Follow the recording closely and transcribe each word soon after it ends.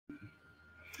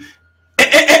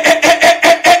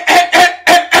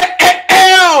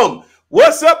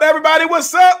everybody.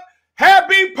 What's up?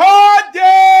 Happy Pod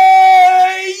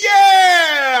Day!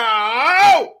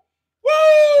 Yeah!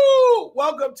 Woo!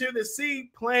 Welcome to the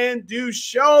See.Plan.Do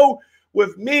show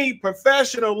with me,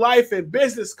 professional life and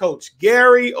business coach,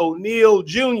 Garry O'Neal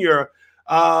Jr.,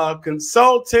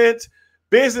 consultant,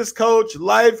 business coach,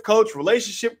 life coach,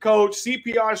 relationship coach,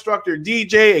 CPR instructor,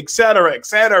 DJ, etc.,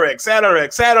 etc., etc.,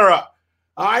 etc.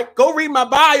 All right, go read my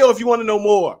bio if you want to know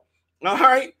more. All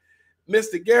right,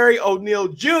 Mr. Garry O'Neal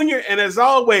Jr. And as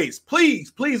always,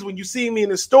 please, when you see me in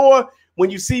the store, when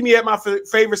you see me at my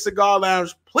favorite cigar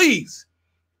lounge, please,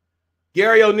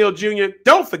 Garry O'Neal Jr.,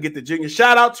 don't forget the Junior.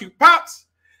 Shout out to Pops.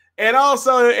 And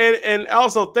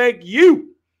also thank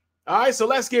you. All right, so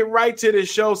let's get right to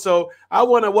this show. So I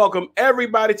want to welcome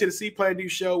everybody to the See.Plan.Do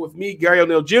show with me, Garry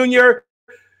O'Neal Jr.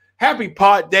 Happy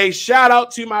Pod Day. Shout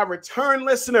out to my return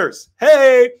listeners.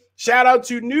 Hey, shout out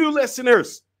to new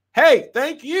listeners. Hey,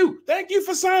 thank you. Thank you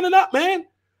for signing up, man.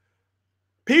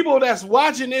 People that's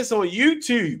watching this on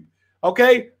YouTube,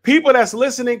 okay? People that's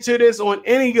listening to this on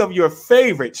any of your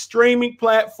favorite streaming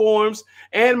platforms,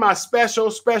 and my special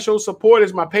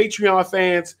supporters, my Patreon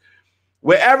fans.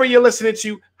 Wherever you're listening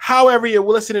to, however you're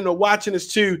listening or watching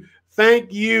this to,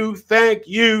 thank you, thank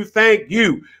you, thank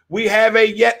you. We have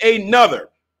yet another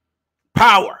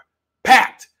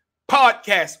power-packed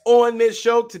podcast on this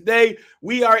show today.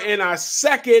 We are in our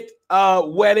second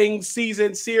wedding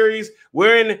season series.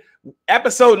 We're in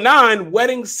episode 9,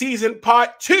 wedding season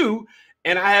part 2,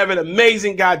 and I have an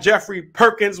amazing guy, Jeffrey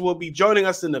Perkins, will be joining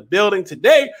us in the building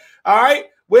today. All right,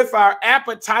 with our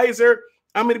appetizer.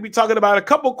 I'm going to be talking about a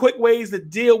couple quick ways to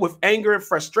deal with anger and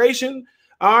frustration.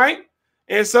 All right.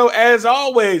 And so, as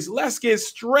always, let's get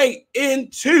straight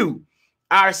into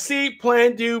our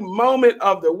See.Plan.Do moment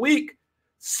of the week,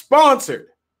 sponsored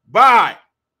by,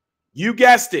 you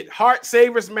guessed it, Heart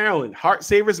Savers Maryland. Heart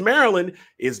Savers Maryland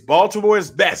is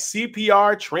Baltimore's best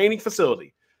CPR training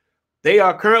facility. They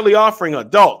are currently offering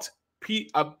adult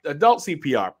CPR,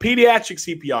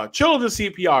 pediatric CPR, children's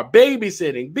CPR,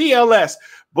 babysitting, BLS,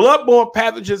 bloodborne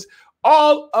pathogens,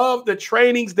 all of the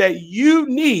trainings that you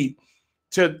need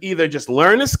to either just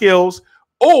learn the skills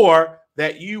or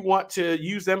that you want to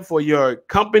use them for your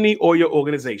company or your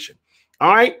organization.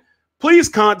 All right. Please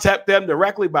contact them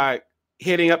directly by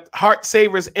hitting up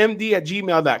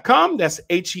heartsaversmd@gmail.com. That's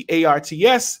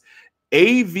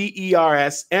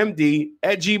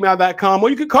heartsaversmd@gmail.com, or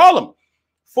you can call them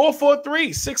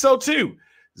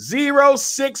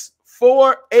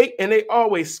 443-602-0648. And they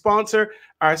always sponsor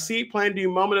our See.Plan.Do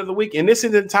moment of the week. And this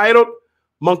is entitled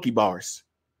Monkey Bars.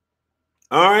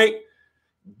 All right.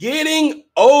 Getting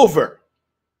over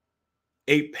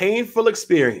a painful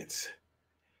experience,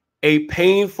 a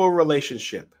painful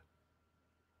relationship,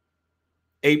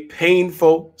 a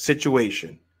painful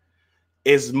situation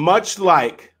is much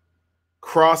like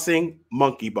crossing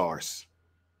monkey bars.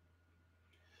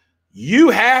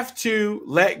 You have to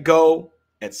let go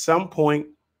at some point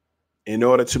in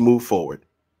order to move forward.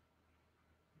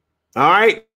 All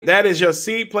right. That is your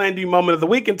See.Plan.Do moment of the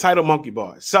week entitled Monkey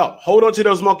Bars. So hold on to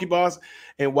those monkey bars.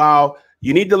 And while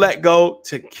you need to let go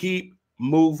to keep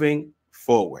moving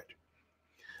forward.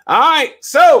 All right.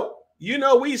 So,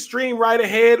 we stream right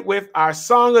ahead with our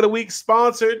song of the week,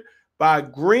 sponsored by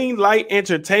Greenlight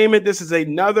Entertainment. This is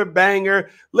another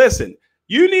banger. Listen,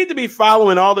 you need to be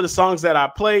following all of the songs that I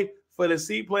play for the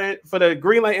for the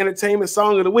Greenlight Entertainment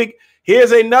song of the week.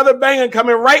 Here's another banger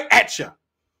coming right at you.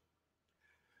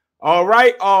 All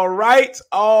right.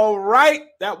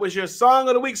 That was your song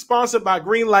of the week, sponsored by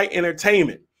Greenlight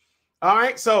Entertainment. All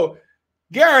right. So,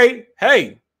 Garry,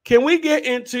 hey, can we get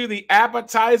into the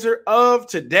appetizer of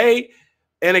today?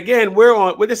 And again,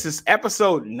 this is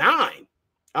episode 9.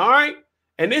 All right.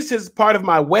 And this is part of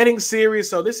my wedding series.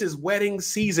 So this is wedding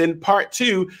season part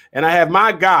 2. And I have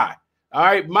my guy. All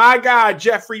right. My guy,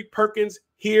 Jeffrey Perkins,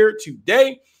 here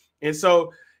today. And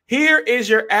so here is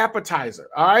your appetizer.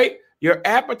 All right. Your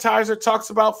appetizer talks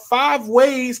about 5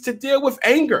 ways to deal with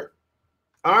anger.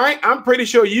 All right. I'm pretty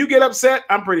sure you get upset.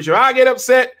 I'm pretty sure I get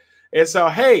upset. And so,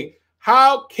 hey,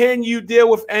 how can you deal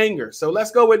with anger? So let's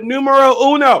go with numero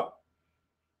uno.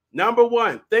 Number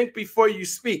 1, think before you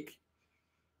speak.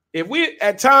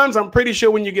 At times, I'm pretty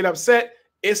sure when you get upset,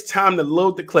 it's time to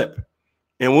load the clip.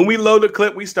 And when we load the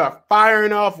clip, we start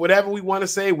firing off whatever we want to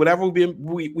say, whatever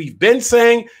we've been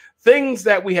saying, things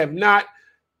that we have not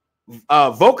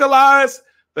vocalized.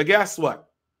 But guess what?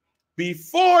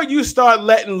 Before you start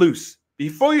letting loose,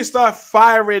 before you start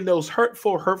firing those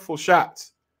hurtful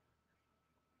shots,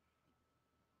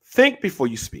 think before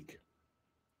you speak.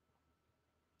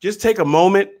 Just take a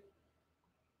moment.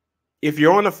 If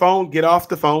you're on the phone, get off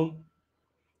the phone.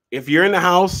 If you're in the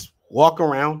house, walk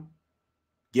around.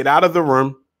 get out of the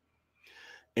room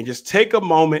and just take a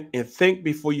moment and think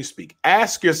before you speak.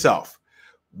 Ask yourself,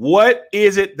 what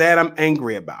is it that I'm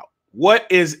angry about? What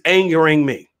is angering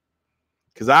me?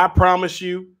 Because I promise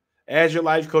you, as your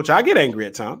life coach, I get angry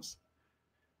at times.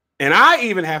 And I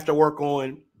even have to work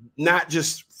on not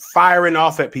just firing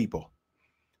off at people.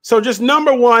 So just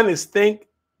number one is think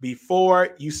before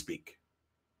you speak.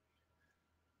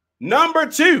 Number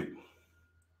two,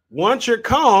 once you're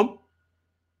calm,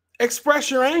 express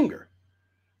your anger.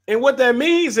 And what that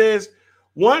means is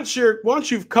once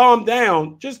you've calmed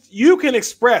down, just you can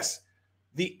express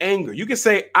the anger. You can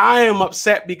say, I am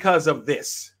upset because of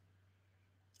this.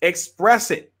 Express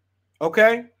it.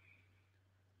 Okay?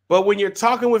 But when you're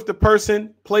talking with the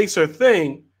person, place, or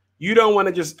thing, you don't want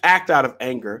to just act out of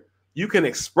anger. You can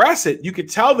express it. You can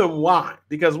tell them why.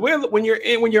 Because when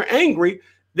you're angry,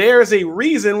 there's a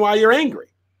reason why you're angry.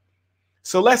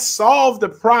 So let's solve the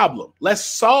problem. Let's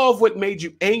solve what made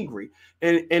you angry.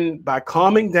 And by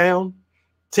calming down,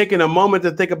 taking a moment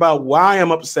to think about why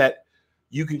I'm upset,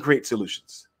 you can create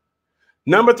solutions.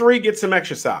 Number three, get some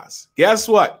exercise. Guess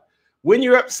what? When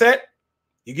you're upset,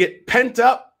 you get pent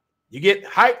up, you get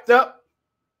hyped up.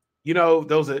 You know,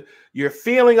 you're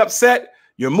feeling upset,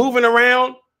 you're moving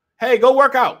around. Hey, go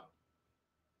work out.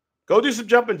 Go do some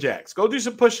jumping jacks. Go do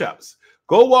some push-ups.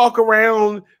 Go walk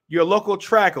around your local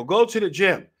track or go to the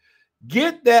gym.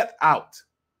 Get that out.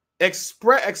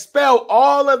 Expel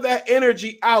all of that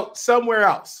energy out somewhere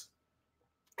else.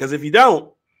 Because if you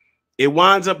don't, it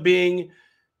winds up being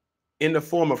in the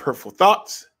form of hurtful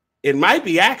thoughts. It might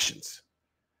be actions.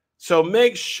 So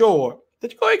make sure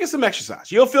that you go and get some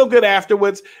exercise. You'll feel good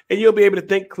afterwards, and you'll be able to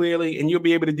think clearly, and you'll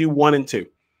be able to do 1 and 2.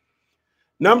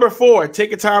 Number 4,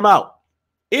 take a time out.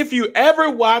 If you ever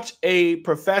watch a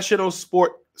professional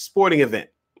sporting event,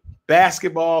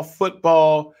 basketball,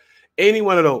 football, any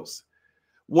one of those,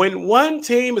 when one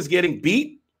team is getting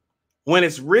beat, when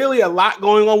it's really a lot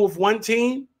going on with one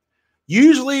team,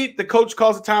 usually the coach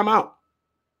calls a timeout.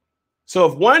 So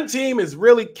if one team is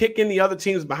really kicking the other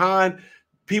teams behind,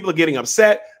 people are getting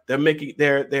upset,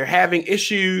 they're having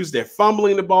issues, they're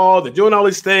fumbling the ball, they're doing all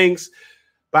these things.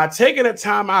 By taking a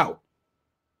timeout,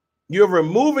 you're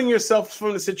removing yourself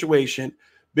from the situation,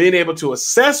 being able to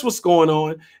assess what's going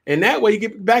on, and that way you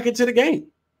get back into the game.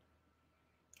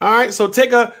 All right, so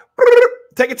take a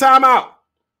time out.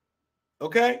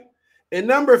 Okay? And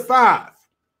number 5,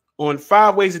 on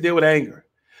 5 ways to deal with anger,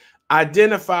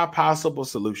 identify possible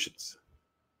solutions.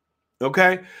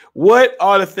 Okay? What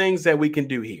are the things that we can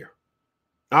do here?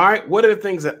 All right? What are the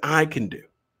things that I can do?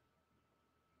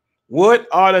 What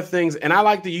are the things, and I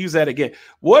like to use that again.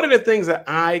 What are the things that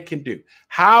I can do?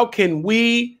 How can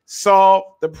we solve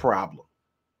the problem?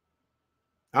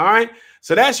 All right?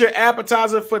 So that's your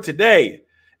appetizer for today.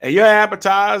 And your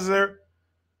appetizer,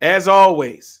 as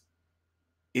always,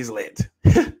 is lit.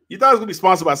 You thought it was going to be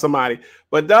sponsored by somebody,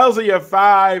 but those are your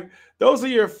 5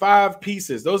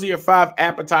 pieces. Those are your 5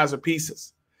 appetizer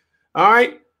pieces. All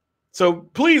right? So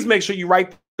please make sure you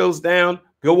write those down.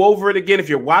 Go over it again. If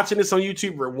you're watching this on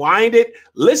YouTube, rewind it.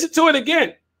 Listen to it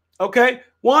again. Okay?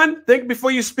 1, think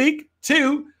before you speak.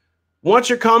 2, once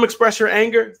you're calm, express your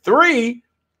anger. 3,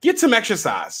 get some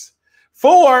exercise.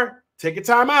 4, take a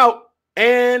time out.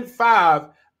 And 5,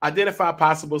 identify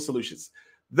possible solutions.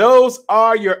 Those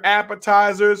are your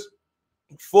appetizers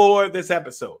for this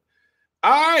episode.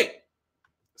 All right.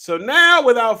 So now,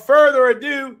 without further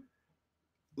ado,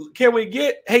 can we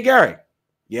get, hey, Gary?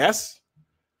 Yes?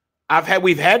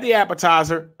 We've had the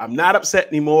appetizer. I'm not upset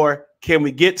anymore. Can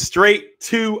we get straight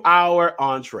to our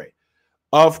entree?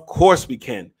 Of course we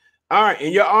can. All right.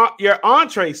 And your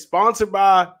entree sponsored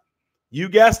by, you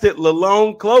guessed it,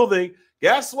 Lalone Clothing.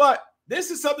 Guess what?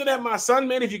 This is something that my son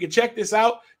made. If you can check this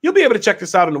out, you'll be able to check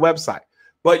this out on the website.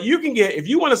 But you can get, if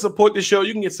you want to support the show,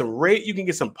 you can get some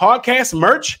podcast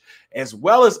merch, as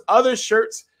well as other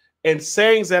shirts and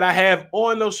sayings that I have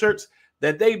on those shirts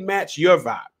that they match your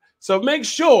vibe. So make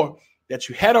sure that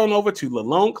you head on over to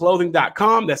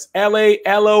laloneclothing.com. That's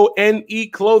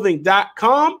LALONE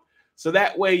clothing.com. So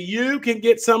that way you can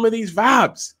get some of these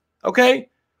vibes. Okay?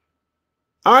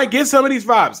 All right, get some of these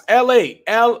vibes.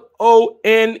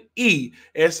 LALONE.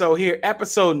 And so here,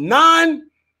 episode 9.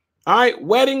 All right,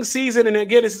 wedding season. And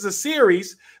again, this is a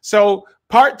series. So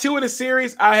part 2 of the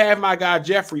series, I have my guy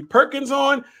Jeffrey Perkins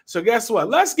on. So guess what?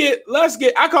 Let's get,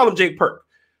 I call him J.Perk.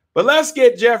 But let's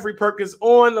get Jeffrey Perkins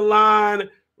on the line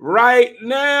right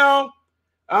now.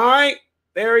 All right,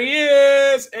 there he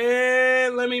is.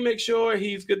 And let me make sure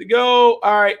he's good to go.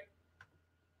 All right.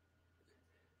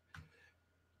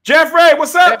 Jeffrey,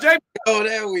 what's up, Jay? Oh,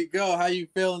 there we go. How you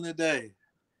feeling today?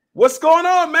 What's going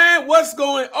on, man? What's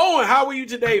going on? How are you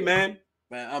today, man?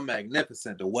 Man, I'm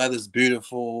magnificent. The weather's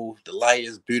beautiful. The light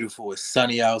is beautiful. It's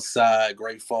sunny outside.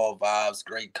 Great fall vibes.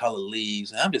 Great color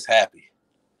leaves. And I'm just happy.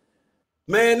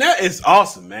 Man, that is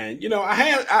awesome, man. You know,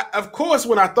 of course,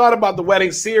 when I thought about the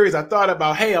wedding series, I thought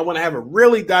about, hey, I want to have a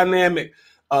really dynamic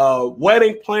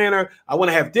wedding planner. I want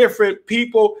to have different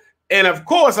people. And of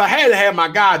course, I had to have my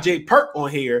guy, J.Perk, on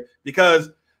here because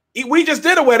we just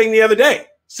did a wedding the other day.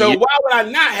 So why would I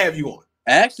not have you on?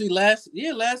 Actually, last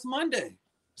Monday.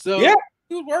 So yeah,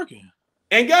 he was working.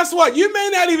 And guess what? You may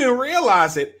not even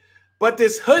realize it, but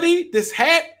this hoodie, this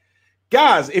hat,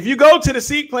 guys, if you go to the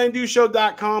See.Plan.Do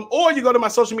show.com or you go to my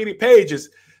social media pages,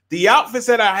 the outfits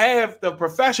that I have, the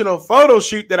professional photo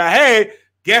shoot that I had,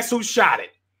 guess who shot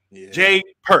it? Yeah.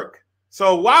 J.Perk.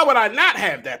 So why would I not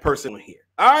have that person here?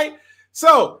 All right.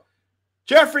 So,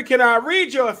 Jeffrey, can I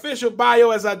read your official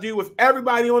bio as I do with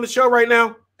everybody on the show right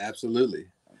now? Absolutely.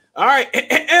 All right.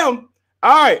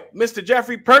 All right. Mr.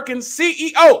 Jeffrey Perkins,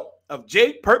 CEO of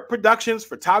J.Perk Productions,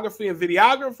 photography and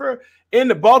videographer in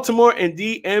the Baltimore and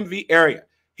DMV area.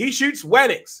 He shoots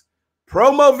weddings,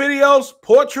 promo videos,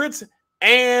 portraits,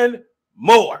 and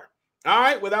more. All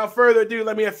right. Without further ado,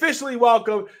 let me officially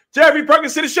welcome Jeffrey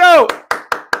Perkins to the show.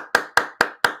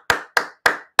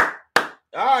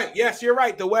 All right. Yes, you're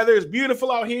right. The weather is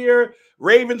beautiful out here.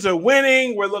 Ravens are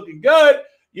winning. We're looking good.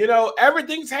 You know,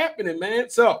 everything's happening, man.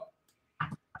 So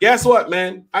guess what,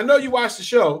 man? I know you watched the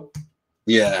show.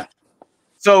 Yeah.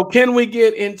 So can we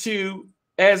get into,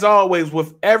 as always,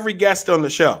 with every guest on the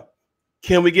show,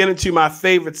 can we get into my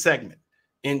favorite segment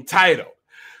entitled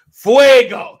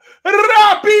Fuego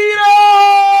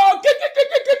Rapido?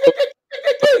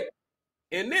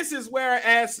 And this is where I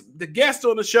ask the guest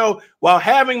on the show, while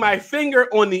having my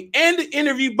finger on the end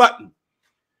interview button,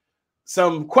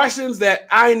 some questions that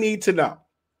I need to know.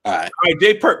 All right. All right,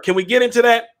 J.Perk, can we get into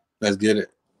that? Let's get it.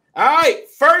 All right,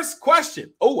 first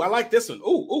question. Oh, I like this one.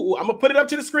 Oh, I'm going to put it up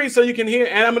to the screen so you can hear,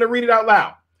 and I'm going to read it out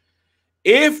loud.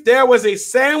 If there was a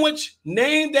sandwich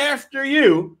named after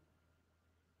you,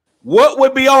 what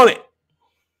would be on it?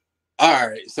 All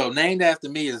right, so named after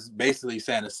me is basically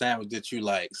saying a sandwich that you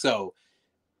like. So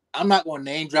I'm not going to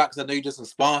name drop because I know you did some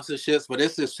sponsorships, but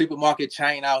it's this supermarket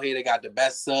chain out here that got the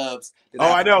best subs.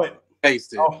 I know it.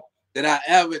 Tasted that I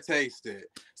ever tasted.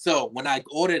 So when I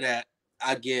order that,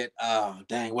 I get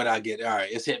what I get. All right,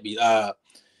 it's hit me.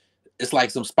 It's like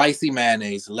some spicy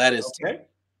mayonnaise, lettuce,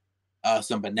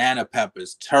 some banana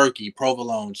peppers, turkey,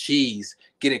 provolone cheese.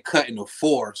 Get it cut into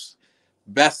fours.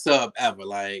 Best sub ever.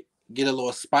 Like get a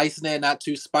little spice in there, not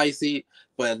too spicy,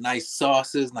 but nice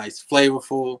sauces, nice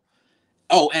flavorful.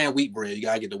 Oh, and wheat bread. You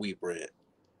gotta get the wheat bread.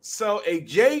 So a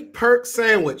J.Perk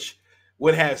sandwich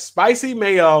would have spicy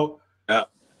mayo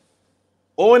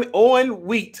on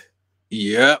wheat.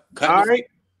 Yep. All right.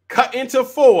 Cut into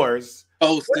fours.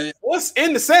 Toasted. What's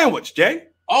in the sandwich, Jay?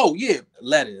 Oh, yeah.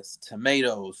 Lettuce,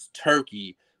 tomatoes,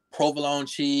 turkey, provolone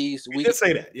cheese. We can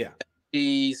say that, yeah.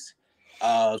 Cheese,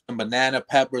 some banana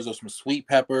peppers or some sweet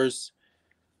peppers.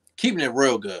 Keeping it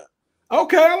real good.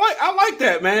 Okay, I like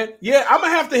that, man. Yeah, I'm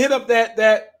gonna have to hit up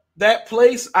that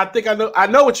place. I think I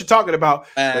know what you're talking about.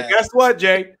 But guess what,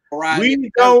 Jay? We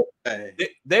don't.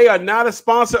 They are not a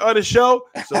sponsor of the show,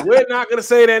 so we're not gonna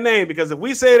say their name, because if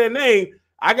we say their name,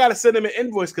 I gotta send them an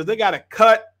invoice because they gotta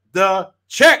cut the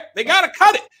check. They gotta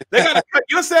cut it. They gotta cut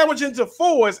your sandwich into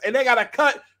fours, and they gotta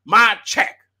cut my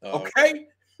check. Okay.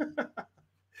 All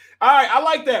right, I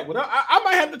like that one. I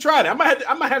might have to try that.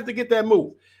 I might have to get that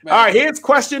move. Man. All right, here's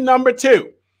question number 2.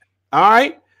 All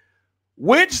right,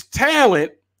 which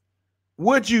talent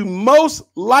would you most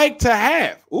like to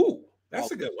have? Ooh,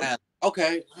 that's a good one.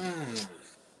 Okay.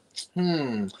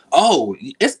 Oh,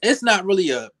 it's not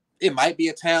really it might be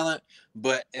a talent,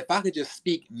 but if I could just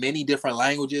speak many different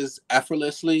languages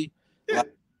effortlessly,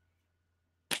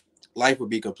 life would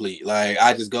be complete. Like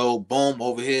I just go boom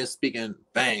over here speaking,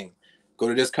 bang. Go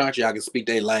to this country, I can speak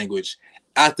their language.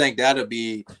 I think that'll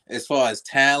be, as far as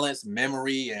talents,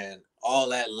 memory, and all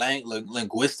that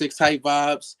linguistics type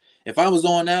vibes. If I was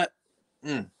on that,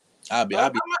 I'll be.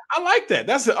 I like that.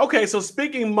 That's okay. So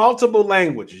speaking multiple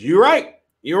languages, you're right.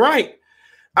 You're right.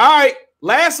 All right,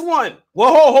 last one.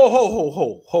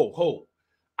 Whoa, ho.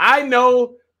 I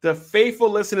know the faithful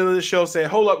listener to the show said,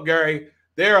 "Hold up, Gary.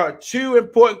 There are 2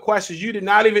 important questions you did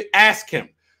not even ask him."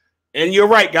 And you're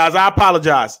right, guys. I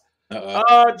apologize.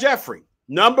 Jeffrey,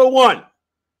 number 1,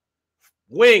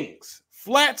 wings,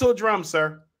 flats or drums,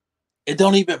 sir? It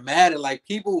don't even matter. Like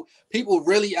people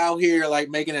really out here like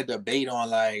making a debate on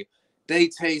like they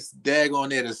taste daggone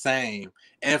they're the same.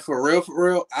 And for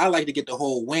real, I like to get the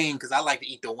whole wing because I like to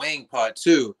eat the wing part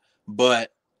too.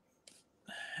 But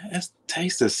It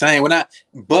tastes the same.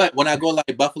 But when I go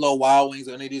like Buffalo Wild Wings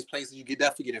or any of these places, you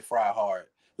definitely get it fried hard.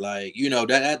 Like, you know,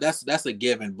 that's a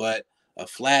given. But a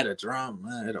flat or drum,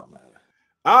 man, it don't matter.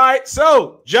 All right,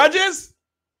 so judges,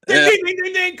 Yeah. ding, ding,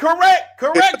 ding, ding, correct,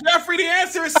 Jeffrey. The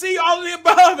answer is C, all of the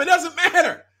above. It doesn't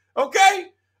matter. Okay.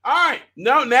 All right.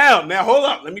 No, now, hold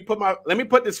up. Let me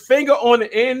put this finger on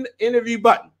the interview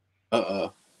button.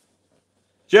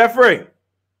 Jeffrey,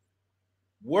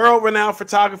 world-renowned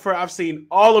photographer. I've seen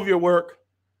all of your work.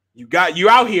 You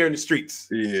out here in the streets.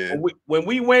 Yeah. When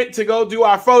we went to go do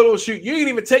our photo shoot, you didn't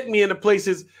even take me into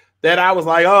places that I was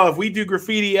like, oh, if we do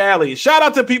Graffiti Alley. Shout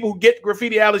out to people who get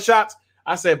Graffiti Alley shots.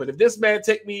 I said, but if this man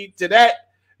take me to that,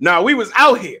 no, we was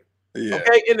out here. Yeah.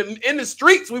 Okay, in the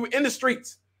streets. We were in the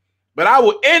streets. But I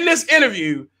will end this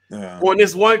interview on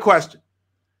this one question.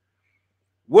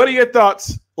 What are your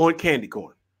thoughts on candy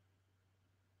corn?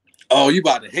 Oh, you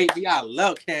about to hate me. I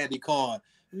love candy corn.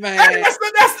 Man.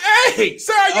 Hey,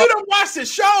 sir, you don't watch the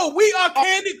show. We are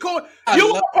candy corn.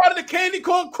 You are part of the candy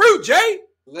corn crew, Jay.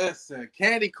 Listen,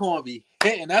 candy corn be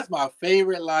hitting. That's my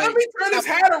favorite. Like, let me turn this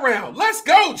hat around. Let's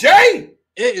go, Jay.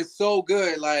 It is so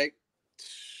good. Like,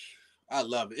 I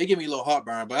love it. It give me a little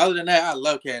heartburn, but other than that, I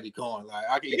love candy corn. Like,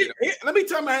 I can eat it. Let me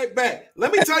turn my head back.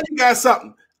 Let me tell you guys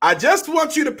something. I just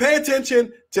want you to pay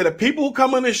attention to the people who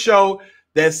come on the show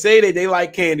that say that they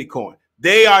like candy corn.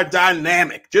 They are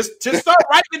dynamic. Just start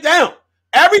writing it down.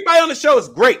 Everybody on the show is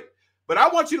great, but I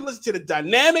want you to listen to the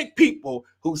dynamic people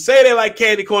who say they like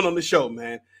candy corn on the show,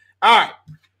 man. All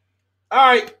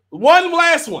right. One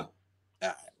last one.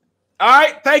 All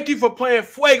right. Thank you for playing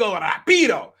Fuego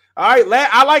Rapido. All right.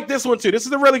 I like this one too. This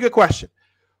is a really good question.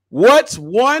 What's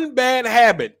one bad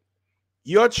habit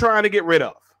you're trying to get rid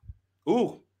of?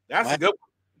 Ooh, that's a good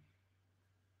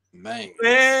one. Man.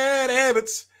 Bad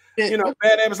habits. You know,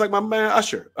 bad habits like my man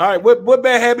Usher. All right, what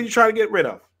bad habit you trying to get rid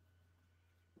of?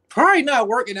 Probably not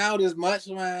working out as much,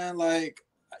 man. Like,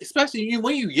 especially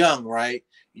when you're young, right?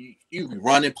 You be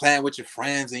running, playing with your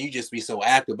friends, and you just be so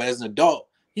active. But as an adult,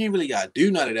 you ain't really got to do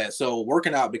none of that. So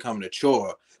working out becoming a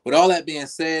chore. With all that being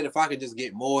said, if I could just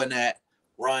get more in that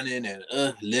running and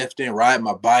lifting, riding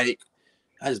my bike,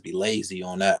 I just be lazy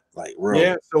on that. Like, real.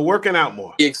 Yeah, so working out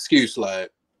more. Excuse, like,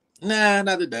 nah,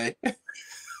 not today.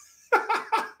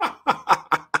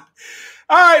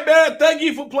 All right, man. Thank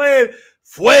you for playing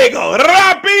Fuego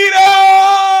Rapido.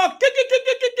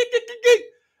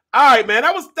 All right, man.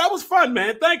 That was fun,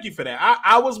 man. Thank you for that.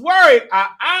 I was worried.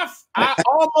 I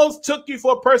almost took you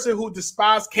for a person who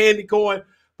despised candy corn,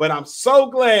 but I'm so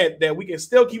glad that we can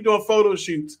still keep doing photo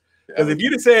shoots. Because if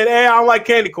you'd have said, hey, I don't like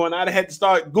candy corn, I'd have had to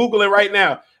start Googling right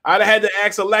now. I'd have had to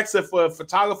ask Alexa for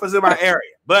photographers in my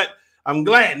area. But I'm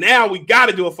glad now we got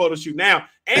to do a photo shoot now.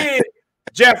 And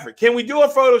Jeffrey, can we do a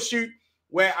photo shoot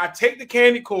where I take the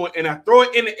candy corn and I throw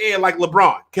it in the air like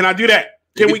LeBron? Can I do that?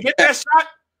 Can we get that shot?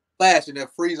 Flash and then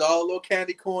freeze all little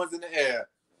candy corns in the air.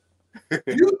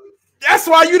 That's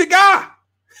why you the guy.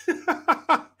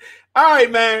 All right,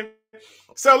 man.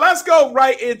 So let's go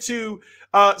right into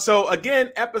so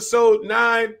again, episode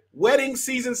 9, wedding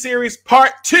season series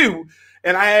part 2.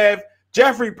 And I have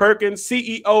Jeffrey Perkins,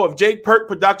 CEO of J.Perk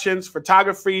Productions,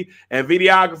 photography and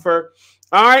videographer.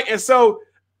 All right. And so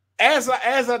as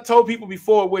I told people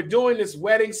before, we're doing this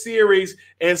wedding series.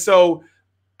 And so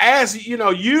as you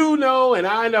know, and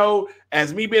I know,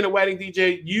 as me being a wedding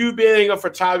DJ, you being a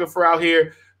photographer out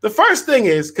here, the first thing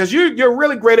is, because you're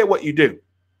really great at what you do.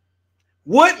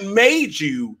 What made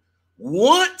you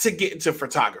want to get into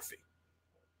photography?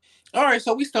 All right,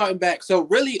 so we starting back. So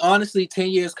really, honestly, 10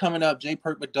 years coming up,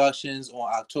 J.Perk Productions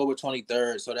on October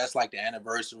 23rd. So that's like the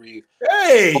anniversary.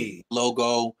 Hey,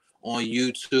 logo on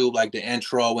YouTube. Like the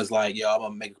intro was like, yo, I'm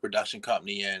gonna make a production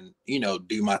company and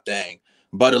do my thing.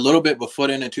 But a little bit before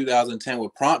then, in 2010,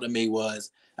 what prompted me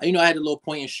was, I had a little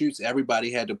point and shoots. Everybody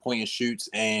had the point and shoots,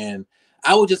 and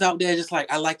I was just out there, just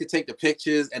like I like to take the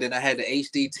pictures, and then I had the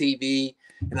HD TV.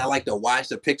 And I like to watch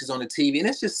the pictures on the TV. And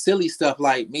it's just silly stuff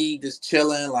like me just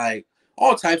chilling, like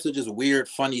all types of just weird,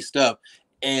 funny stuff.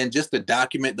 And just to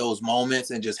document those moments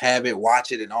and just have it,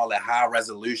 watch it, and all that high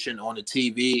resolution on the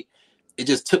TV, it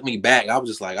just took me back. I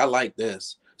was just like, I like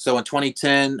this. So in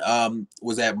 2010,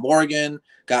 was at Morgan,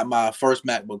 got my first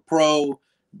MacBook Pro,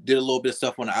 did a little bit of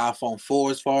stuff on the iPhone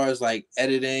 4 as far as like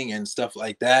editing and stuff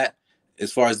like that.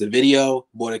 As far as the video,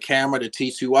 bought a camera, the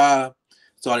T2i.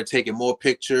 Started taking more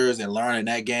pictures and learning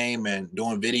that game and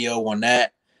doing video on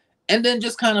that. And then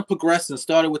just kind of progressed and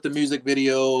started with the music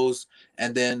videos.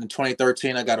 And then in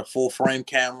 2013, I got a full frame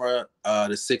camera,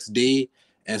 the 6D,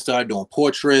 and started doing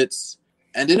portraits.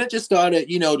 And then it just started,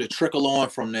 to trickle on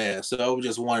from there. So it was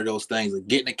just one of those things, like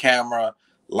getting a camera,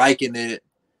 liking it.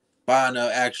 buying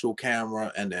an actual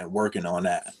camera and then working on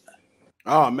that.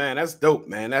 Oh man, that's dope,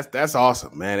 man. That's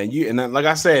awesome, man. And then, like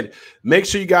I said, make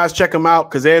sure you guys check them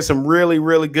out because there's some really,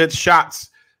 really good shots,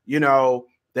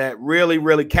 that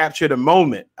really capture the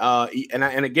moment.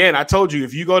 And again, I told you,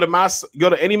 if you go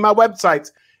to any of my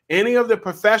websites, any of the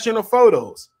professional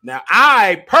photos. Now,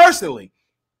 I personally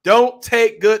don't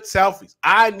take good selfies.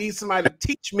 I need somebody to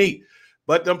teach me.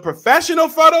 But them professional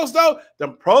photos, though,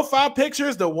 them profile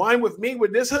pictures, the one with me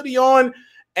with this hoodie on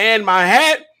and my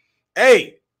hat,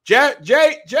 hey.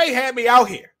 Jay had me out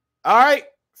here. All right.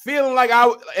 Feeling like I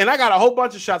got a whole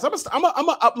bunch of shots. I'm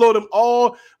gonna upload them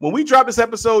all. When we drop this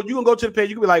episode, you can go to the page.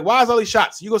 You can be like, why is all these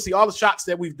shots? You're gonna see all the shots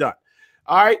that we've done.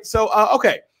 All right. So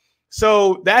okay.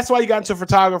 So that's why you got into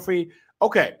photography.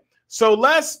 Okay. So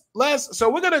so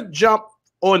we're gonna jump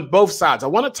on both sides. I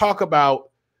want to talk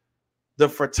about the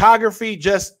photography,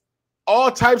 just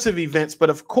all types of events, but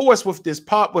of course, with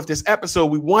this episode,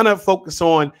 we want to focus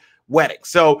on weddings.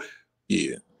 So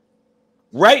yeah.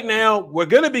 Right now, we're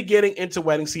going to be getting into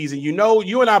wedding season.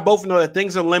 You and I both know that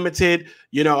things are limited.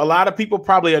 A lot of people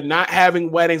probably are not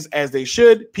having weddings as they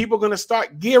should. People are going to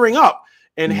start gearing up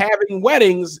and having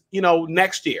weddings,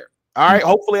 next year. All right.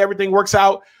 Hopefully everything works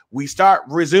out. We start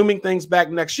resuming things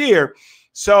back next year.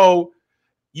 So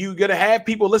you're going to have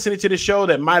people listening to the show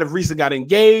that might have recently got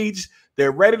engaged.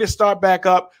 They're ready to start back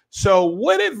up. So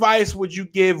what advice would you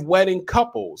give wedding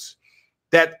couples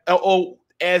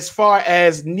as far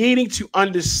as needing to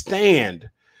understand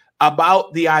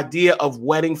about the idea of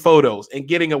wedding photos and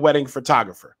getting a wedding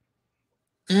photographer?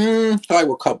 Like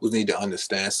what couples need to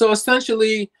understand. So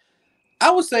essentially,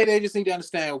 I would say they just need to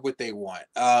understand what they want.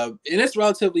 And it's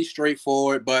relatively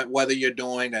straightforward, but whether you're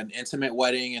doing an intimate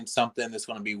wedding and something that's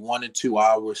going to be 1 to 2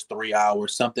 hours, 3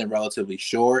 hours, something relatively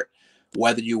short,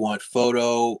 whether you want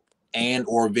photo and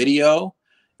or video,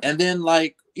 and then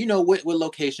what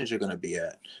locations you're going to be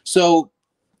at. So,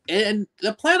 and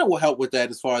the planner will help with that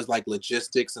as far as like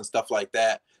logistics and stuff like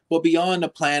that. But beyond the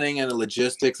planning and the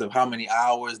logistics of how many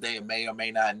hours they may or may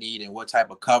not need and what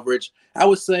type of coverage, I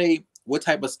would say what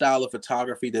type of style of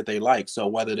photography that they like. So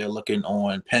whether they're looking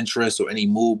on Pinterest or any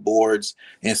mood boards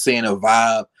and seeing a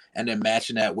vibe and then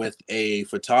matching that with a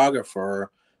photographer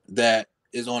that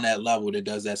is on that level that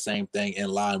does that same thing in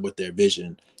line with their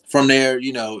vision. From there,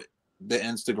 the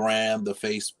Instagram, the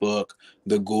Facebook,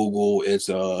 the Google,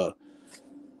 it's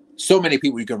so many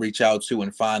people you can reach out to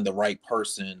and find the right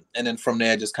person. And then from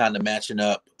there, just kind of matching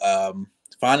up,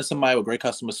 finding somebody with great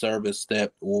customer service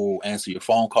that will answer your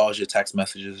phone calls, your text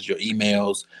messages, your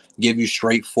emails, give you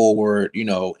straightforward,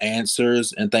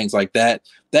 answers and things like that.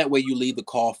 That way you leave the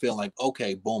call feeling like,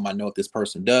 okay, boom, I know what this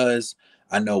person does.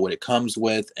 I know what it comes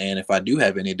with. And if I do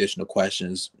have any additional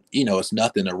questions, it's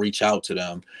nothing to reach out to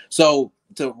them. So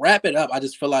to wrap it up, I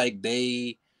just feel like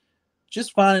they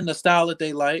just finding the style that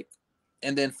they like,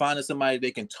 and then finding somebody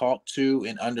they can talk to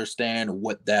and understand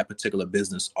what that particular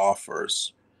business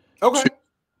offers. Okay.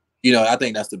 I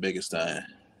think that's the biggest thing.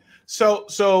 So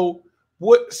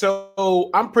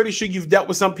I'm pretty sure you've dealt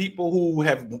with some people who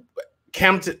have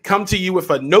come to you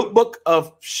with a notebook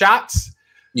of shots.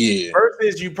 Yeah.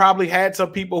 Versus you probably had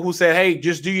some people who said, hey,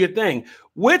 just do your thing.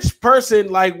 Which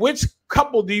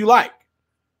couple do you like?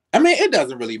 I mean, it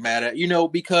doesn't really matter,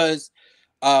 because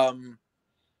so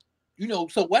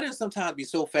weddings sometimes be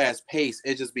so fast paced,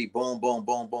 it just be boom, boom,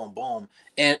 boom, boom, boom.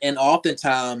 And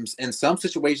oftentimes in some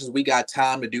situations we got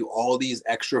time to do all these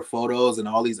extra photos and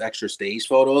all these extra stage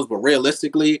photos, but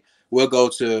realistically we'll go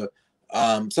to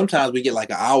sometimes we get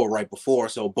like an hour right before.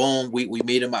 So boom, we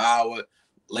meet them an hour,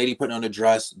 lady putting on the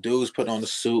dress, dudes putting on the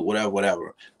suit,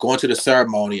 whatever. Going to the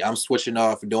ceremony, I'm switching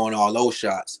off and doing all those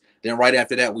shots. Then right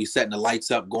after that, we setting the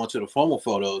lights up, going to the formal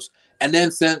photos. And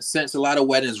then since a lot of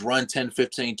weddings run 10,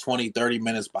 15, 20, 30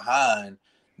 minutes behind,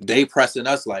 they pressing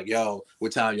us like, yo,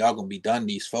 what time y'all going to be done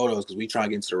these photos? Because we trying to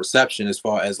get into the reception as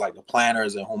far as like the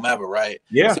planners and whomever, right?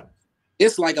 Yeah. So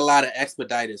it's like a lot of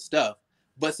expedited stuff.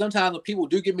 But sometimes when people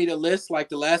do give me the list, like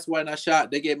the last wedding I shot,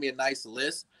 they gave me a nice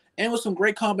list. And with some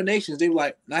great combinations, they were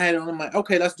like, and I had it on, I'm like,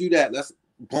 okay, let's do that. Let's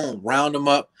boom, round them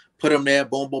up, put them there,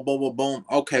 boom, boom, boom, boom, boom.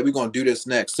 Okay, we're going to do this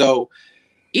next. So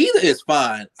either is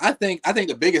fine. I think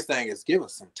the biggest thing is give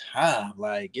us some time.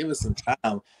 Like, give us some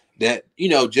time that,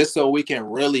 just so we can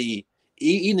really,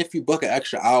 even if you book an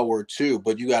extra hour or two,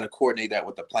 but you got to coordinate that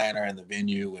with the planner and the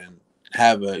venue and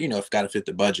have it's got to fit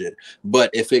the budget.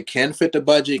 But if it can fit the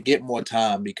budget, get more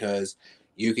time because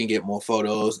you can get more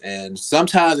photos. And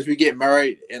sometimes if you get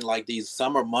married in like these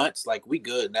summer months, like we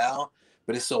good now,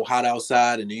 but it's so hot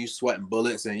outside and you sweating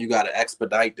bullets and you got to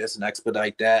expedite this and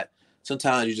expedite that.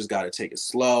 Sometimes you just got to take it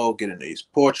slow, get into these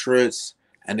portraits,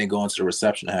 and then go into the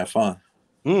reception and have fun.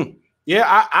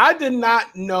 Yeah, I did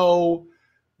not know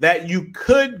that you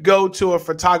could go to a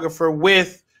photographer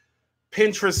with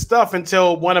Pinterest stuff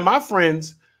until one of my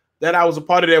friends that I was a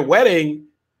part of their wedding.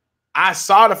 I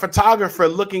saw the photographer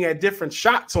looking at different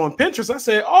shots on Pinterest. I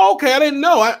said, "Oh, okay, I didn't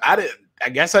know. I didn't. I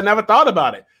guess I never thought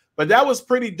about it." But that was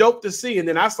pretty dope to see. And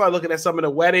then I started looking at some of the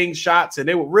wedding shots, and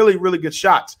they were really, really good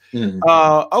shots.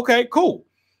 Okay, cool.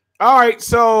 All right,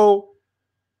 so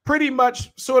pretty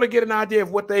much sort of get an idea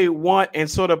of what they want and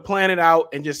sort of plan it out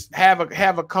and just have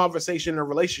a conversation, a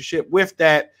relationship with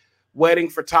that wedding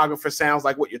photographer. Sounds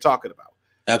like what you're talking about.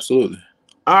 Absolutely.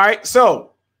 All right,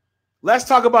 so let's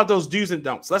talk about those do's and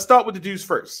don'ts. Let's start with the do's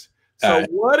first. So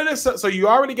right. What are the, so you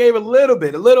already gave a little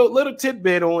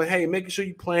tidbit on, hey, making sure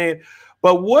you plan,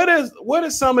 but what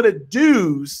are some of the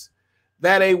do's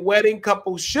that a wedding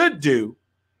couple should do?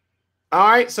 All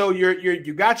right, so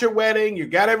you got your wedding, you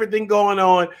got everything going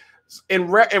on. In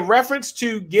reference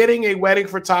to getting a wedding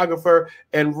photographer,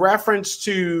 in reference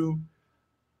to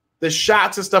the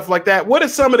shots and stuff like that, what are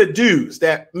some of the do's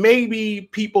that maybe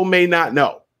people may not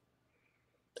know?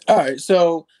 All right,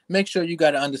 so make sure you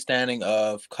got an understanding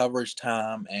of coverage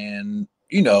time and,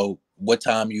 what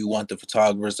time you want the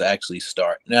photographers to actually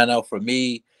start. Now, I know for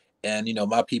me and,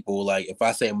 my people, like if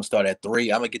I say I'm gonna start at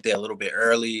 3, I'm gonna get there a little bit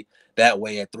early. That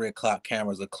way at 3 o'clock,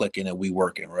 cameras are clicking and we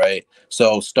working, right?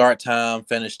 So start time,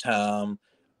 finish time.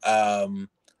 We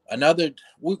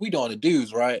doing the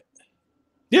do's, right?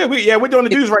 Yeah, we're doing the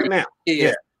do's right now.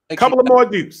 Yeah. A couple of more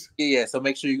do's. Yeah, so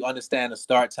make sure you understand the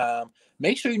start time.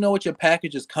 Make sure you know what your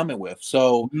package is coming with.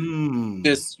 So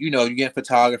just, you get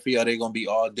photography. Are they going to be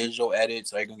all digital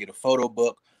edits? Are you going to get a photo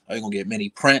book? Are you going to get many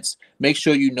prints? Make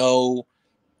sure you know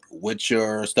what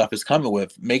your stuff is coming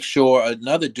with. Make sure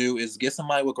another do is get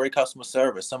somebody with great customer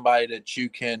service, somebody that you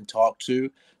can talk to,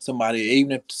 somebody,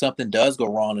 even if something does go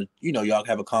wrong, y'all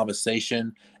have a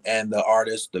conversation and the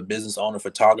artist, the business owner,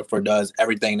 photographer does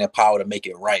everything in their power to make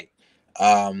it right.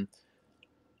 And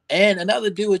another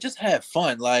do is just have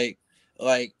fun. Like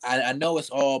I know it's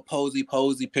all posy,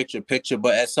 picture,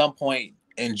 but at some point,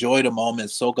 enjoy the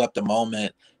moment, soak up the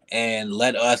moment, and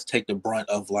let us take the brunt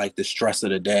of like the stress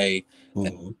of the day.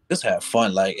 And just have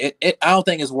fun. Like I don't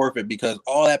think it's worth it because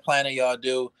all that planning y'all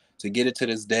do to get it to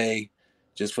this day,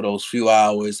 just for those few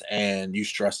hours, and you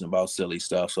stressing about silly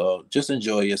stuff. So just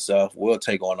enjoy yourself. We'll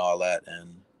take on all that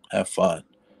and have fun.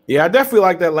 Yeah, I definitely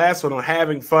like that last one on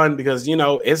having fun because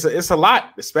it's a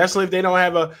lot, especially if they don't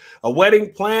have a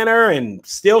wedding planner and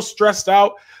still stressed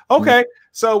out. Okay,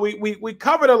 so we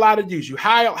covered a lot of these. You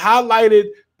highlighted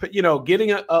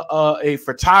getting a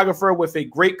photographer with a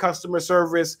great customer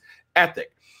service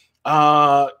ethic,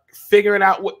 figuring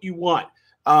out what you want,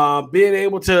 being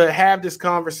able to have this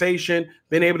conversation,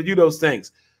 being able to do those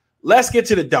things. Let's get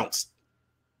to the don'ts,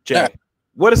 Jay.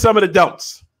 What are some of the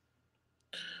don'ts?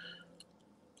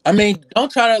 I mean,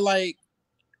 don't try to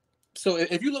so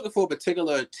if you're looking for a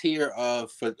particular tier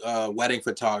of wedding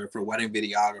photographer, wedding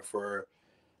videographer,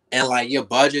 and your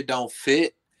budget don't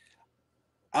fit,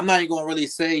 I'm not even going to really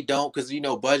say don't because,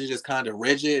 budget is kind of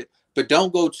rigid, but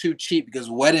don't go too cheap because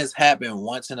weddings happen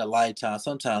once in a lifetime,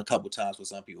 sometimes a couple times for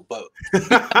some people, but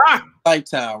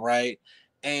lifetime, right?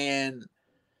 And,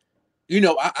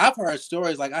 I've heard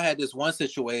stories. Like I had this one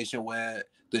situation where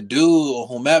the dude or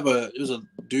whomever, it was a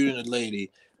dude and a lady,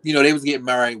 they was getting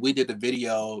married. We did the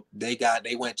video. They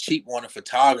went cheap on the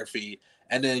photography.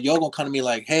 And then y'all gonna come to me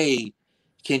like, hey,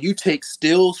 can you take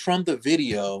stills from the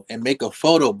video and make a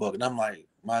photo book? And I'm like,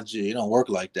 my G, it don't work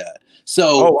like that.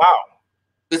 So, oh wow,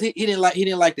 because he didn't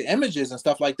like the images and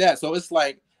stuff like that. So it's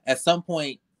like at some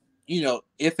point,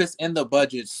 if it's in the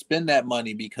budget, spend that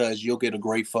money because you'll get a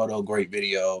great photo, great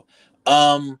video.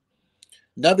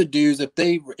 Another dudes, if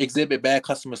they exhibit bad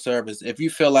customer service, if you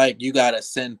feel like you gotta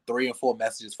send 3 or 4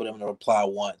 messages for them to reply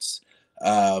once,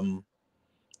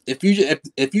 if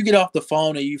you get off the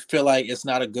phone and you feel like it's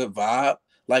not a good vibe,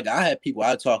 like I had people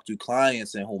I talk to,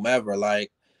 clients and whomever,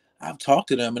 like I've talked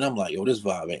to them and I'm like, yo, this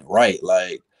vibe ain't right.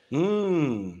 Like,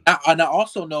 and I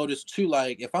also noticed too,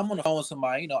 like if I'm on the phone with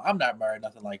somebody, I'm not married,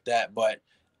 nothing like that, but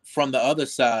from the other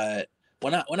side,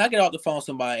 when I get off the phone with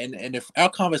somebody and if our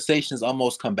conversation is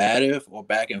almost combative or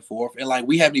back and forth, and like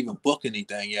we haven't even booked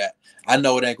anything yet, I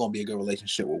know it ain't gonna be a good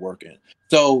relationship we're working.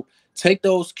 So take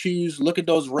those cues, look at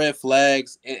those red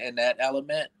flags in that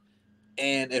element,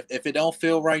 and if it don't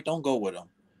feel right, don't go with them.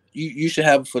 You should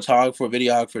have a photographer,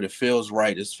 videographer that feels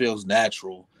right, this feels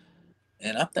natural,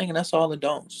 and I'm thinking that's all the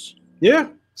don'ts. Yeah.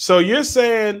 So you're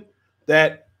saying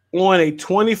that on a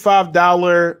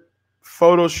 $25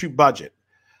 photo shoot budget,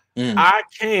 you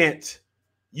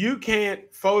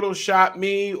can't Photoshop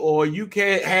me or you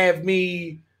can't have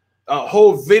me a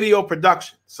whole video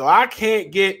production. So I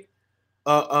can't get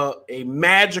a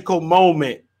magical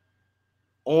moment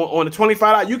on the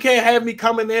 $25. You can't have me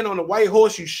coming in on the white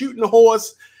horse, you shooting the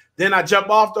horse, then I jump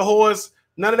off the horse.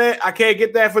 None of that. I can't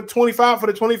get that for 25 for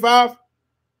the 25.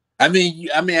 I mean,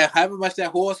 however much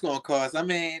that horse gonna cost. I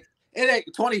mean, it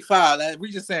ain't 25.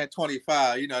 We just saying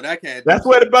 25. You know, that can't. That's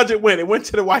where the budget went. It went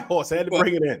to the white horse. I had to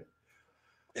bring it in.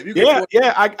 If you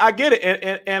I get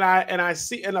it, and I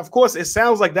see, and of course, it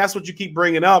sounds like that's what you keep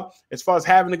bringing up as far as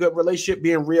having a good relationship,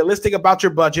 being realistic about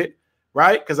your budget,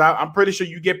 right? Because I'm pretty sure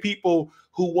you get people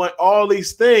who want all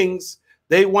these things.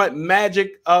 They want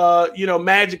Magic,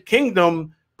 Magic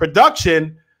Kingdom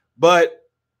production, but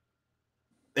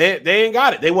they ain't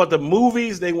got it. They want the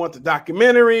movies, they want the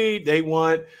documentary, they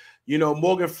want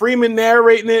Morgan Freeman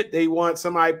narrating it. They want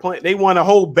somebody playing. They want a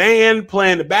whole band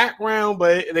playing the background,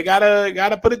 but they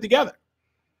gotta put it together.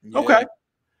 Yeah. Okay,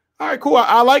 all right, cool.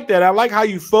 I like that. I like how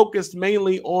you focused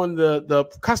mainly on the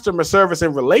customer service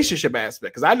and relationship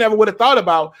aspect, because I never would have thought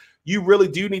about you really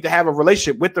do need to have a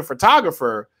relationship with the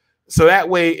photographer, so that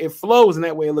way it flows and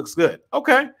that way it looks good.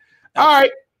 Okay, all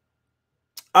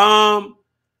right.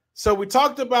 So we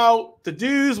talked about the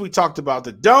do's, we talked about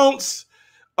the don'ts.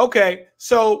 Okay,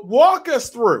 so walk us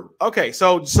through. Okay,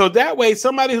 so that way,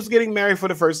 somebody who's getting married for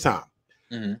the first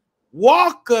time,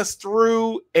 walk us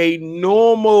through a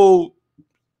normal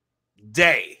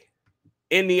day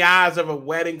in the eyes of a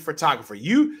wedding photographer.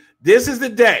 This is the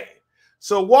day.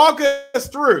 So walk us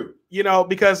through,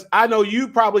 because I know you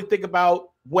probably think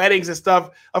about weddings and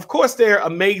stuff. Of course, they're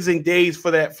amazing days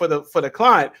for the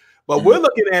client, but we're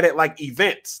looking at it like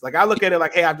events. Like I look at it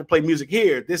like, hey, I have to play music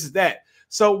here. This is that.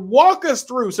 So walk us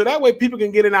through, so that way people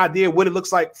can get an idea of what it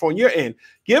looks like from your end.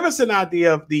 Give us an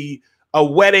idea of a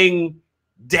wedding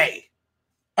day.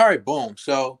 All right, boom.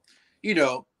 So,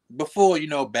 before,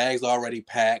 bags already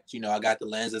packed, I got the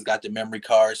lenses, got the memory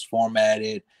cards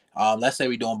formatted. Let's say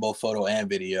we're doing both photo and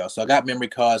video. So I got memory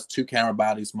cards, 2 camera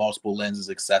bodies, multiple lenses,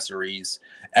 accessories,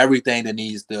 everything that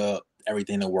needs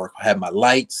everything to work. I have my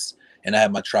lights and I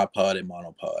have my tripod and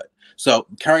monopod. So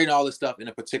carrying all this stuff in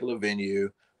a particular venue.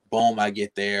 Boom, I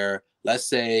get there. Let's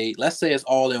say it's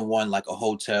all in one, like a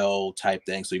hotel type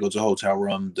thing. So you go to a hotel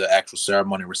room, the actual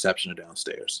ceremony reception are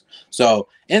downstairs. So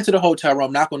into the hotel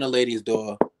room, knock on the lady's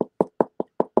door.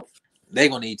 They're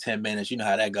gonna need 10 minutes. You know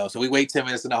how that goes. So we wait 10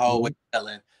 minutes in the hallway.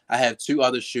 I have 2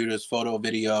 other shooters, photo,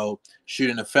 video,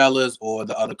 shooting the fellas or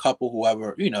the other couple,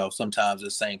 whoever, sometimes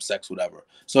the same sex, whatever.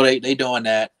 So they doing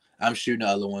that. I'm shooting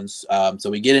the other ones. So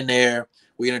we get in there,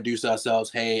 we introduce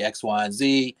ourselves. Hey, X, Y, and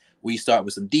Z. We start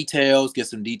with some details, get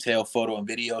some detailed photo and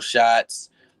video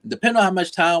shots. Depending on how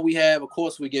much time we have, of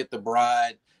course, we get the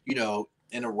bride,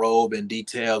 in a robe and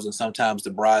details, and sometimes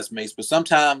the bridesmaids. But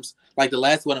sometimes, like the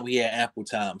last wedding, we had ample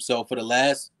time. So for the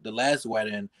last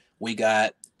wedding, we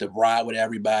got the bride with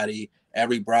everybody,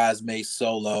 every bridesmaid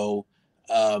solo,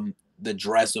 the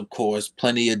dress, of course,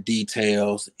 plenty of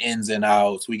details, ins and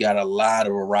outs. We got a lot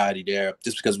of variety there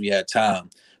just because we had time.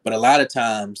 But a lot of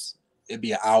times, it'd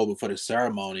be an hour before the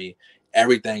ceremony,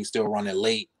 everything's still running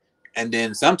late. And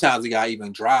then sometimes we gotta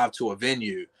even drive to a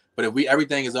venue. But if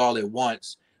everything is all at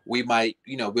once, we might,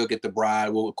 we'll get the bride,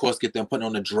 we'll of course get them putting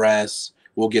on the dress,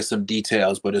 we'll get some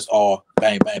details, but it's all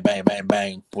bang, bang, bang, bang,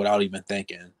 bang, without even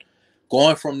thinking.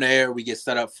 Going from there, we get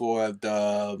set up for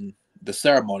the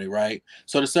ceremony, right?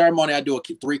 So the ceremony, I do a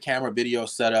 3-camera video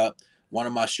setup. One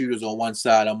of my shooters on one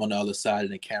side, I'm on the other side,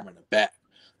 and the camera in the back.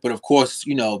 But of course,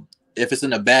 if it's in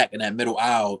the back in that middle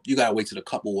aisle, you gotta wait till the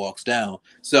couple walks down.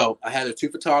 So I had the 2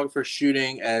 photographers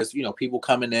shooting as people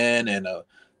coming in and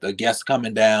the guests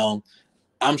coming down.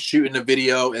 I'm shooting the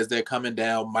video as they're coming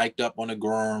down, mic'd up on the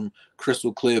groom,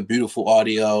 crystal clear, beautiful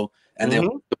audio. And then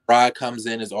when the bride comes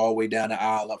in, is all the way down the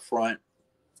aisle up front.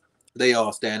 They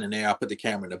all standing there. I put the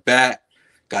camera in the back.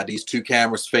 Got these 2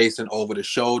 cameras facing over the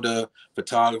shoulder.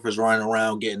 Photographers running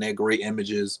around getting their great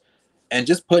images. And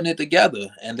just putting it together.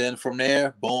 And then from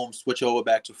there, boom, switch over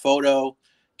back to photo,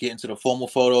 get into the formal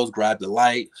photos, grab the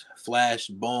light, flash,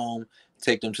 boom,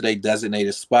 take them to their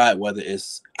designated spot, whether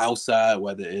it's outside,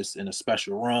 whether it's in a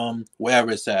special room,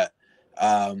 wherever it's at.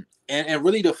 And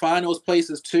really define those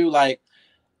places too. Like,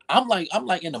 I'm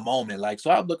like in the moment. Like,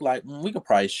 so I look like we could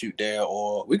probably shoot there,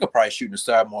 or we could probably shoot in the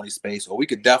ceremony space, or we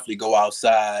could definitely go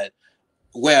outside,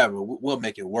 wherever. We'll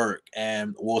make it work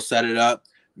and we'll set it up.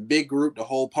 Big group, the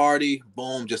whole party,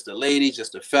 boom, just the ladies,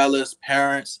 just the fellas,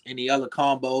 parents, any other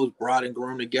combos, bride and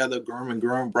groom together, groom and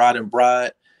groom, bride and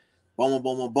bride, boom,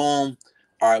 boom, boom, boom.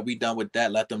 All right, we done with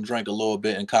that. Let them drink a little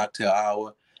bit in cocktail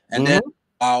hour. And then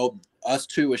us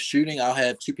 2 are shooting. I'll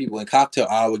have 2 people in cocktail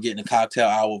hour, getting the cocktail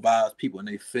hour vibes, people in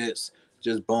their fits,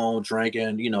 just boom,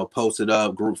 drinking, posted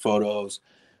up, group photos.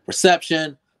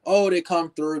 Reception, Oh, they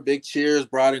come through, big cheers,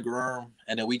 bride and groom,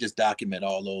 and then we just document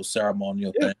all those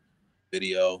ceremonial things,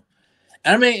 video.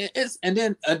 And I mean, it's and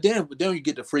then you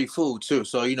get the free food too.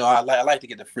 So you know, I like to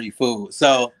get the free food.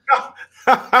 So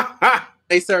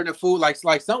they serve the food like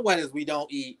some weddings we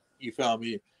don't eat. You feel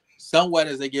me? Some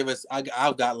weddings they give us.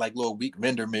 I've got like little week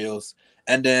vendor meals.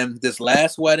 And then this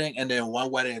last wedding, and then one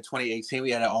wedding in 2018,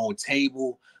 we had our own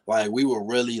table. Like we were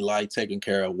really like taken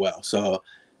care of well. So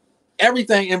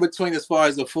everything in between as far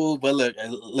as the food. But look,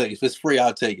 if it's free,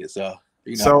 I'll take it. So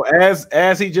you know. So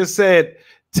as he just said,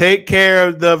 take care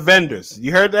of the vendors.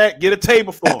 You heard that? Get a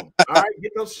table for them. All right,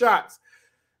 get those shots.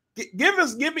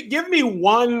 Give me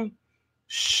one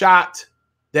shot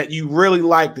that you really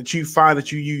like that you find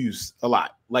that you use a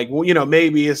lot. Like, well, you know,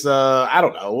 maybe it's I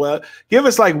don't know. Give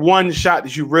us like one shot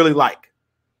that you really like.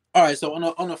 All right, so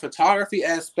on the photography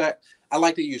aspect, I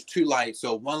like to use two lights.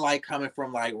 So one light coming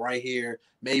from like right here,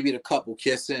 maybe the couple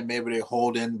kissing, maybe they're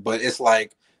holding, but it's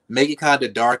like make it kind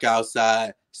of dark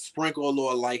outside. Sprinkle a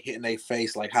little light hitting their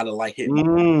face, like how the light hit.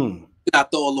 I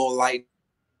throw a little light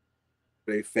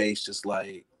in their face, just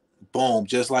like boom,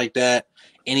 just like that.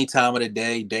 Any time of the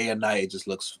day or night, it just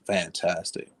looks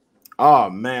fantastic. Oh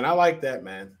man, I like that,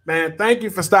 man. Man, thank you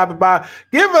for stopping by.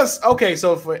 Give us okay.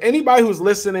 So for anybody who's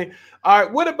listening, all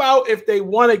right, what about if they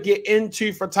want to get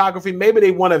into photography? Maybe they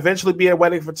want to eventually be a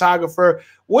wedding photographer.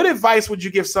 What advice would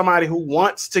you give somebody who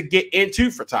wants to get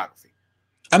into photography?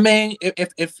 I mean,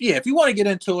 if you want to get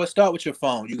into it, start with your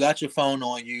phone. You got your phone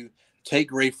on you. Take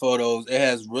great photos. It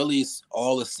has really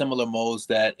all the similar modes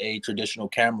that a traditional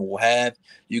camera will have.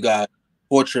 You got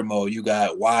portrait mode. You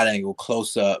got wide angle,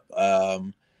 close up.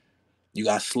 You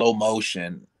got slow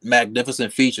motion,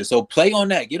 magnificent features. So play on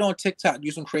that. Get on TikTok, do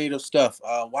some creative stuff.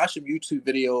 Watch some YouTube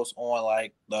videos on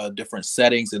like the different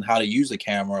settings and how to use a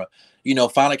camera. You know,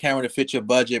 find a camera to fit your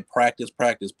budget. Practice.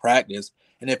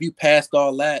 And if you passed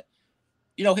all that,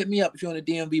 you know, hit me up if you're in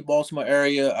the DMV Baltimore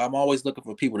area. I'm always looking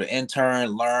for people to intern,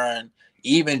 learn,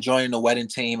 even join the wedding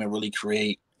team and really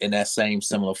create in that same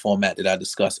similar format that I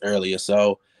discussed earlier.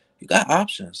 So you got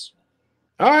options.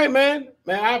 All right, man.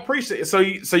 I appreciate it. So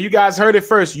you guys heard it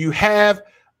first. You have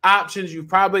options. You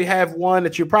probably have one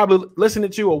that you're probably listening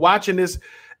to or watching this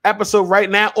episode right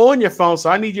now on your phone.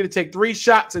 So I need you to take 3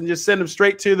 shots and just send them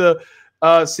straight to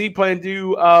the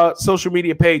See.Plan.Do social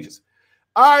media pages.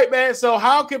 All right, man. So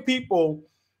how can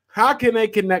they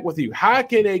connect with you? How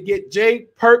can they get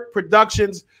J.Perk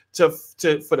Productions for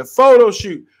the photo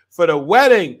shoot, for the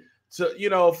wedding,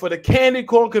 for the candy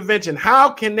corn convention? How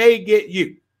can they get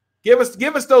you? Give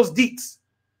us those deets.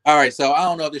 All right, so I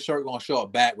don't know if this shirt gonna show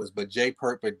up backwards, but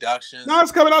J.Perk Productions. No,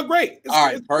 it's coming out great. All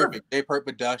right, perfect. J.Perk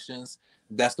Productions.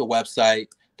 That's the website.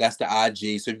 That's the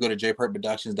IG. So if you go to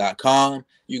jperkproductions.com,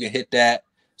 you can hit that.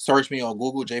 Search me on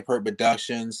Google, J.Perk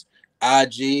Productions.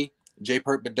 IG,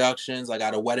 J.Perk Productions. I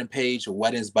got a wedding page,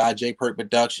 Weddings by J.Perk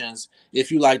Productions.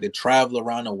 If you like to travel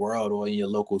around the world or in your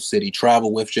local city,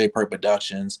 travel with J.Perk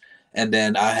Productions. And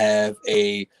then I have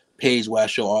a page where I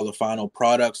show all the final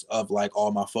products of like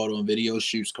all my photo and video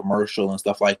shoots, commercial and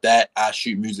stuff like that. I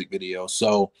shoot music videos.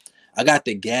 So I got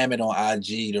the gamut on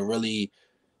IG to really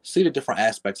see the different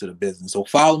aspects of the business. So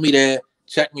follow me there,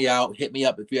 check me out, hit me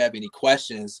up if you have any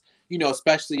questions, you know,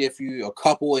 especially if you're a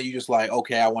couple and you just like,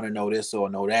 okay, I want to know this or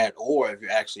know that, or if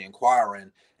you're actually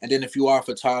inquiring. And then if you are a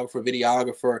photographer,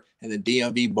 videographer in the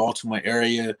DMV Baltimore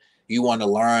area, you want to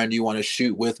learn, you want to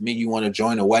shoot with me, you want to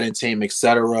join a wedding team,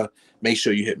 etc., make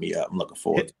sure you hit me up. I'm looking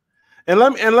forward to it.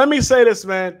 And let me say this,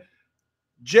 man.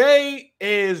 Jay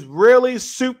is really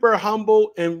super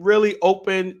humble and really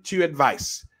open to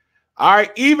advice. All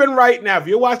right. Even right now, if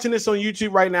you're watching this on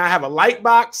YouTube right now, I have a light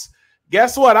box.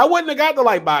 Guess what? I wouldn't have got the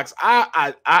light box.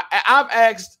 I've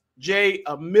asked Jay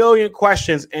a million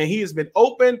questions and he has been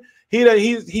open.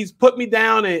 He's put me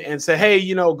down and said, hey,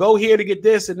 you know, go here to get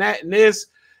this and that and this.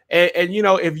 And you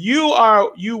know, if you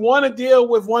want to deal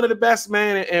with one of the best,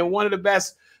 man, and one of the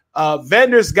best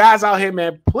vendors, guys out here,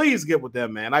 man, please get with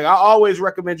them, man. Like I always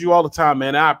recommend you all the time,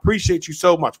 man. I appreciate you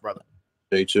so much, brother.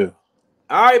 Jay too.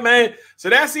 All right, man. So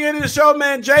that's the end of the show,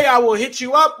 man. Jay, I will hit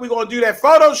you up. We're going to do that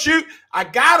photo shoot. I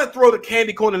got to throw the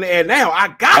candy corn in the air now.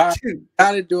 I got to.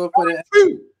 Got to do it for that.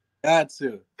 Got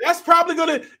to. That's probably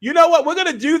going to, you know what? We're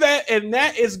going to do that, and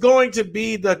that is going to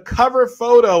be the cover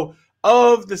photo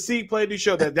of the See.Plan.Do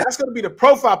show. That's going to be the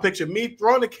profile picture, me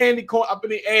throwing the candy corn up in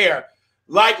the air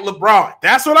like LeBron.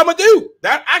 That's what I'm going to do.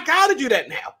 That I got to do that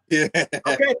now. Yeah.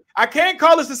 Okay. I can't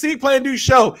call this the See.Plan.Do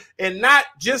show and not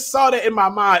just saw that in my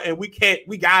mind, and we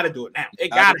got to do it now. It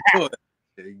got to happen.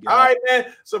 All right,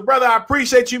 man. So, brother, I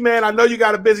appreciate you, man. I know you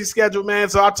got a busy schedule, man.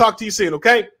 So I'll talk to you soon,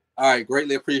 okay? All right.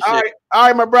 Greatly appreciate it. All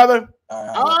right, my brother.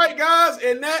 All right, guys.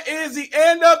 And that is the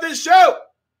end of the show.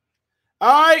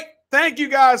 All right. Thank you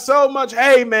guys so much.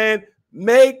 Hey, man,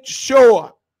 make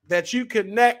sure that you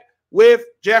connect with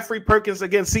Jeffrey Perkins,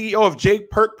 again, CEO of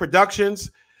J.Perk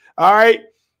Productions. All right.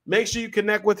 Make sure you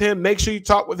connect with him. Make sure you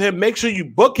talk with him. Make sure you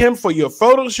book him for your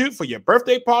photo shoot, for your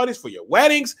birthday parties, for your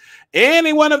weddings,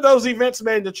 any one of those events,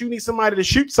 man, that you need somebody to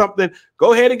shoot something.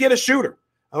 Go ahead and get a shooter.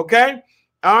 Okay.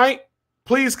 All right.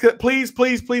 Please connect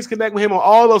with him on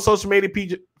all those social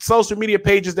media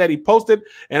pages that he posted,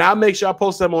 and I'll make sure I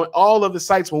post them on all of the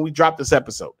sites when we drop this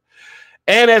episode.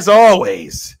 And as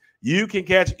always, you can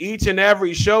catch each and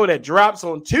every show that drops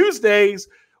on Tuesdays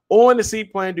on the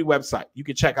See.Plan.Do website. You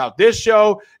can check out this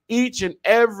show, each and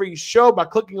every show, by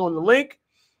clicking on the link,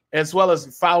 as well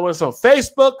as follow us on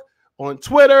Facebook, on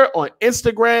Twitter, on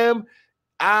Instagram.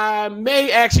 I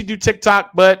may actually do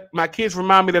TikTok, but my kids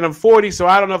remind me that I'm 40, so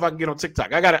I don't know if I can get on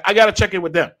TikTok. I gotta check in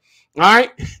with them. All right.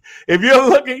 If you're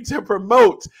looking to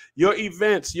promote your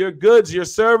events, your goods, your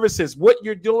services, what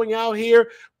you're doing out here,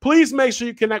 please make sure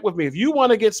you connect with me. If you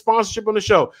want to get sponsorship on the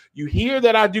show, you hear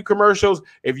that I do commercials.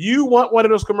 If you want one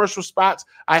of those commercial spots,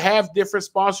 I have different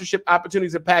sponsorship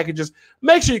opportunities and packages.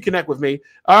 Make sure you connect with me.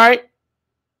 All right.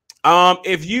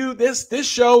 This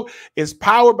show is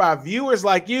powered by viewers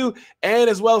like you, and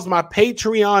as well as my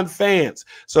Patreon fans.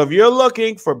 So if you're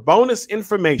looking for bonus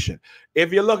information,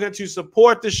 if you're looking to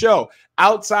support the show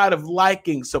outside of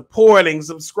liking, supporting,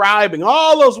 subscribing,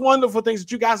 all those wonderful things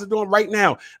that you guys are doing right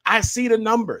now, I see the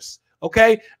numbers.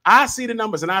 Okay. I see the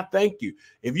numbers and I thank you.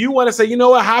 If you want to say, you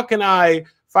know what, how can I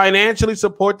financially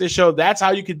support the show? That's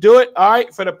how you could do it. All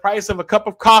right. For the price of a cup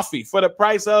of coffee, for the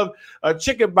price of a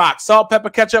chicken box, salt, pepper,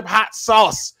 ketchup, hot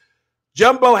sauce,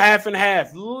 jumbo half and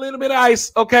half, a little bit of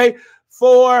ice. Okay.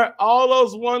 For all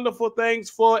those wonderful things,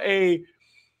 for a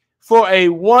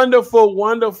wonderful,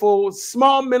 wonderful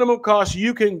small minimum cost,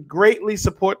 you can greatly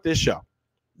support this show,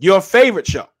 your favorite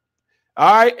show.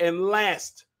 All right. And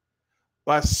last,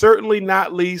 but certainly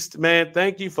not least, man,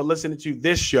 thank you for listening to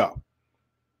this show.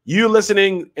 You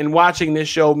listening and watching this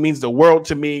show means the world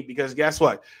to me, because guess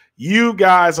what? You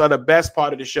guys are the best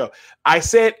part of the show. I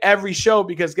say it every show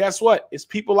because guess what? It's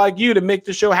people like you to make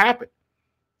the show happen.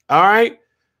 All right.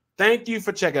 Thank you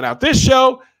for checking out this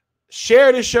show.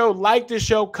 Share this show, like this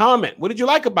show, comment. What did you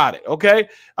like about it? Okay.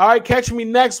 All right. Catch me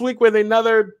next week with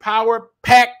another Power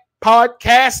Pack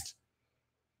podcast.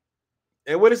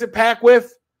 And what is it packed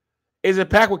with? Is it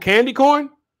packed with candy corn?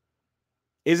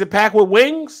 Is it packed with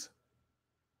wings?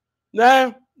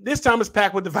 Nah, this time it's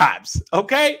packed with the vibes.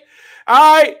 Okay.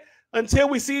 All right. Until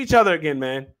we see each other again,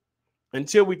 man.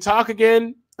 Until we talk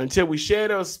again. Until we share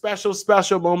those special,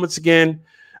 special moments again.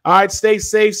 All right. Stay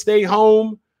safe. Stay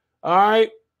home. All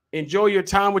right. Enjoy your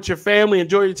time with your family.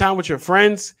 Enjoy your time with your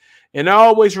friends. And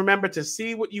always remember to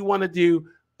see what you want to do.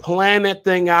 Plan that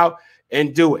thing out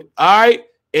and do it. All right.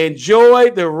 Enjoy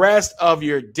the rest of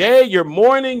your day, your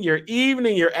morning, your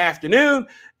evening, your afternoon.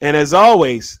 And as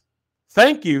always,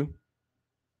 thank you.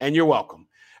 And you're welcome.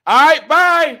 All right,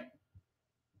 bye.